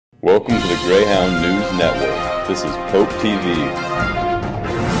Welcome to the Greyhound News Network. This is Pope TV.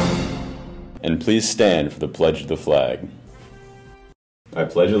 And please stand for the Pledge of the Flag. I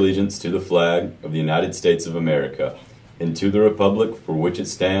pledge allegiance to the flag of the United States of America, and to the republic for which it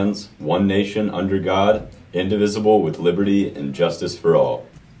stands, one nation under God, indivisible, with liberty and justice for all.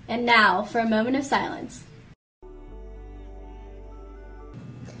 And now, for a moment of silence.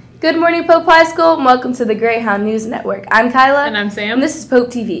 Good morning, Pope High School, and welcome to the Greyhound News Network. I'm Kyla. And I'm Sam. And this is Pope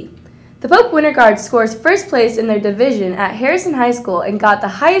TV. The Pope Winter Guard scores first place in their division at Harrison High School and got the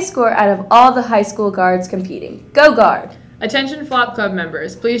highest score out of all the high school guards competing. Go Guard! Attention Flop Club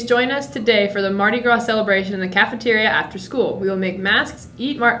members, please join us today for the Mardi Gras celebration in the cafeteria after school. We will make masks,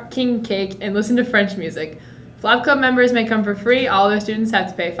 eat king cake, and listen to French music. Flop Club members may come for free. All other students have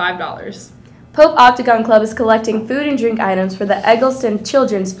to pay $5. Pope Octagon Club is collecting food and drink items for the Eggleston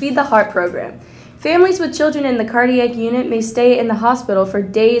Children's Feed the Heart program. Families with children in the cardiac unit may stay in the hospital for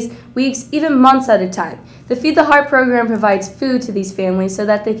days, weeks, even months at a time. The Feed the Heart program provides food to these families so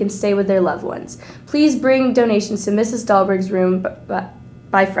that they can stay with their loved ones. Please bring donations to Mrs. Dahlberg's room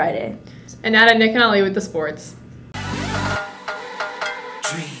by Friday. And now to Nick and Ollie with the sports.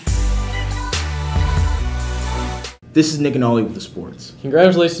 This is Nick and Ollie with the sports.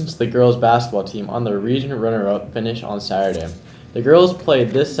 Congratulations to the girls basketball team on their region runner-up finish on Saturday. The girls played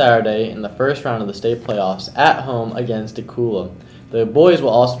this Saturday in the first round of the state playoffs at home against Akula. The boys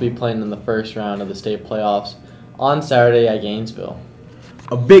will also be playing in the first round of the state playoffs on Saturday at Gainesville.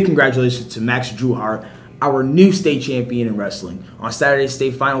 A big congratulations to Max Druhar, our new state champion in wrestling. On Saturday's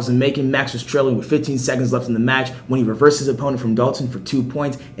state finals in Macon, Max was trailing with 15 seconds left in the match when he reversed his opponent from Dalton for 2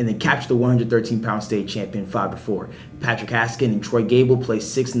 points and then captured the 113-pound state champion 5-4. Patrick Haskin and Troy Gable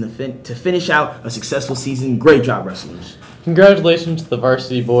placed sixth to finish out a successful season. Great job, wrestlers. Congratulations to the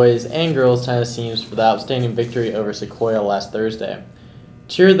varsity boys and girls tennis teams for the outstanding victory over Sequoia last Thursday.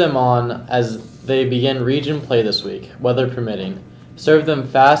 Cheer them on as they begin region play this week, weather permitting. Serve them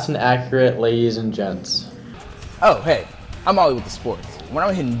fast and accurate, ladies and gents. Oh, hey, I'm Ollie with the sports. When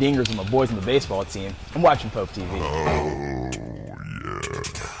I'm hitting dingers with my boys on the baseball team, I'm watching Pope TV.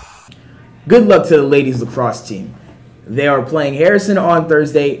 Good luck to the ladies lacrosse team. They are playing Harrison on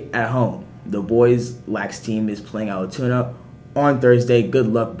Thursday at home. The boys lax team is playing Alatoona on Thursday. Good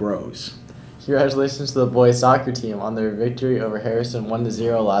luck, bros. Congratulations to the boys soccer team on their victory over Harrison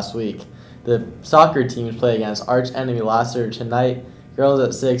 1-0 last week. The soccer teams play against arch enemy Lasser tonight, girls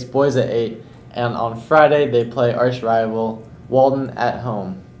at 6, boys at 8, and on Friday they play arch rival Walden at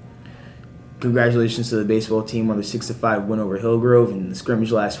home. Congratulations to the baseball team on their 6-5 win over Hillgrove in the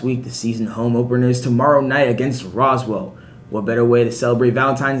scrimmage last week. The season home opener is tomorrow night against Roswell. What better way to celebrate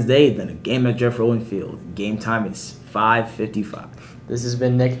Valentine's Day than a game at Jeff Rowland Field? Game time is 5:55. This has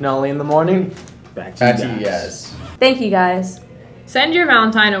been Nick and Ollie in the morning. Back to you guys. Thank you, guys. Send your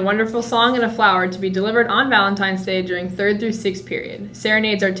Valentine a wonderful song and a flower to be delivered on Valentine's Day during 3rd through 6th period.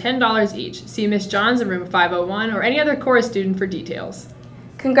 Serenades are $10 each. See Miss Johns in room 501 or any other chorus student for details.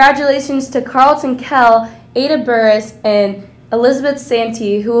 Congratulations to Carlton Kell, Ada Burris, and Elizabeth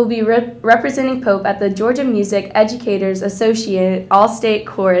Santee, who will be representing Pope at the Georgia Music Educators Association All-State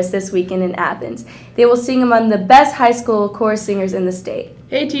Chorus this weekend in Athens. They will sing among the best high school chorus singers in the state.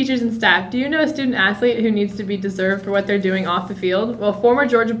 Hey teachers and staff, do you know a student athlete who needs to be deserved for what they're doing off the field? Well, former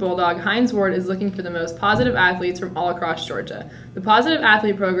Georgia Bulldog Hines Ward is looking for the most positive athletes from all across Georgia. The Positive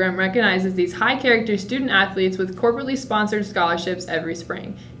Athlete Program recognizes these high-character student athletes with corporately sponsored scholarships every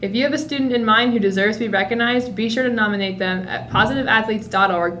spring. If you have a student in mind who deserves to be recognized, be sure to nominate them at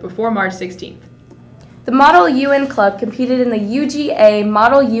positiveathletes.org before March 16th. The Model UN Club competed in the UGA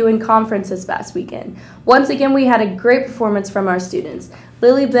Model UN Conference this past weekend. Once again, we had a great performance from our students.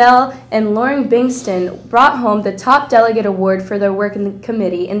 Lily Bell and Lauren Bingston brought home the top delegate award for their work in the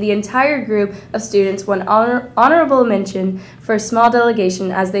committee, and the entire group of students won honorable mention for a small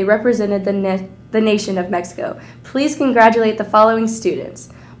delegation as they represented the nation of Mexico. Please congratulate the following students: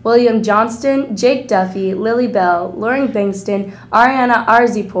 William Johnston, Jake Duffy, Lily Bell, Lauren Bingston, Ariana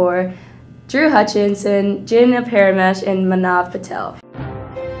Arzipour, Drew Hutchinson, Jina Paramesh, and Manav Patel.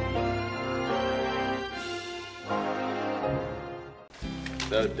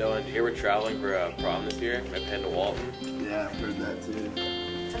 So, Dylan, did you hear we're traveling for a prom this year? Maybe heading to Walton? Yeah, I've heard that too.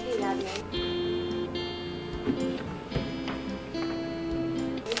 Okay, Daddy.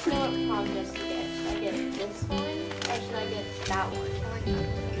 Which one prom dress to get? Should I get this one or should I get that one?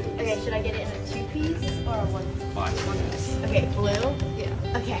 Okay, should I get it in a 2-piece or a 1-piece? Okay, blue?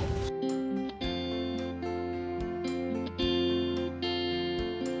 Yeah. Okay.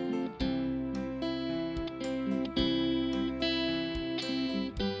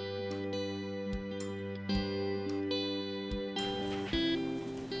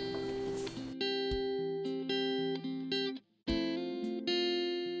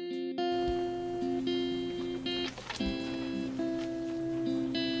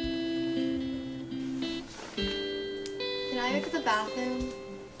 I go to the bathroom?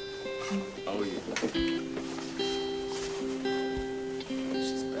 Oh, yeah.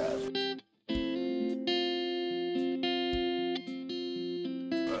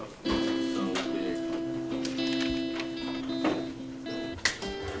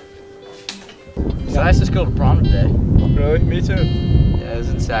 It's nice to go to prom today. Really? Me too. Yeah, it was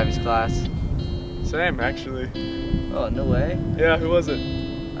in Savvy's class. Same, actually. Oh, no way? Yeah, who was it?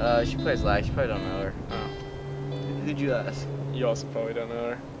 She plays lag. You probably don't know her. Oh. Who'd you ask? You also probably don't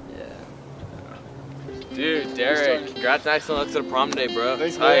know her. Yeah. Dude, Derek, congrats on excellent luck to the prom day, bro.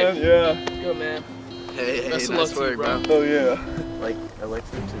 Thanks, Tight. man. Yeah. Go, man. Hey, Best of nice luck to you, work, bro. bro. Oh, yeah. Like, I like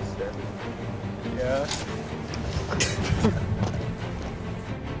to step. Yeah.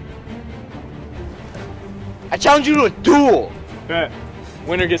 I challenge you to a duel! Bet.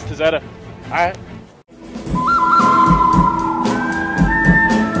 Winner gets Tizetta. Alright.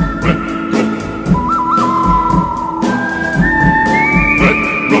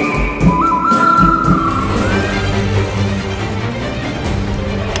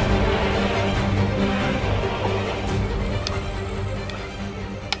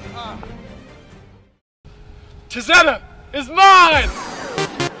 Tizetta is mine!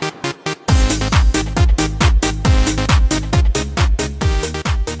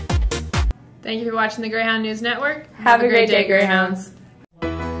 Thank you for watching the Greyhound News Network. Have a great day, Greyhounds.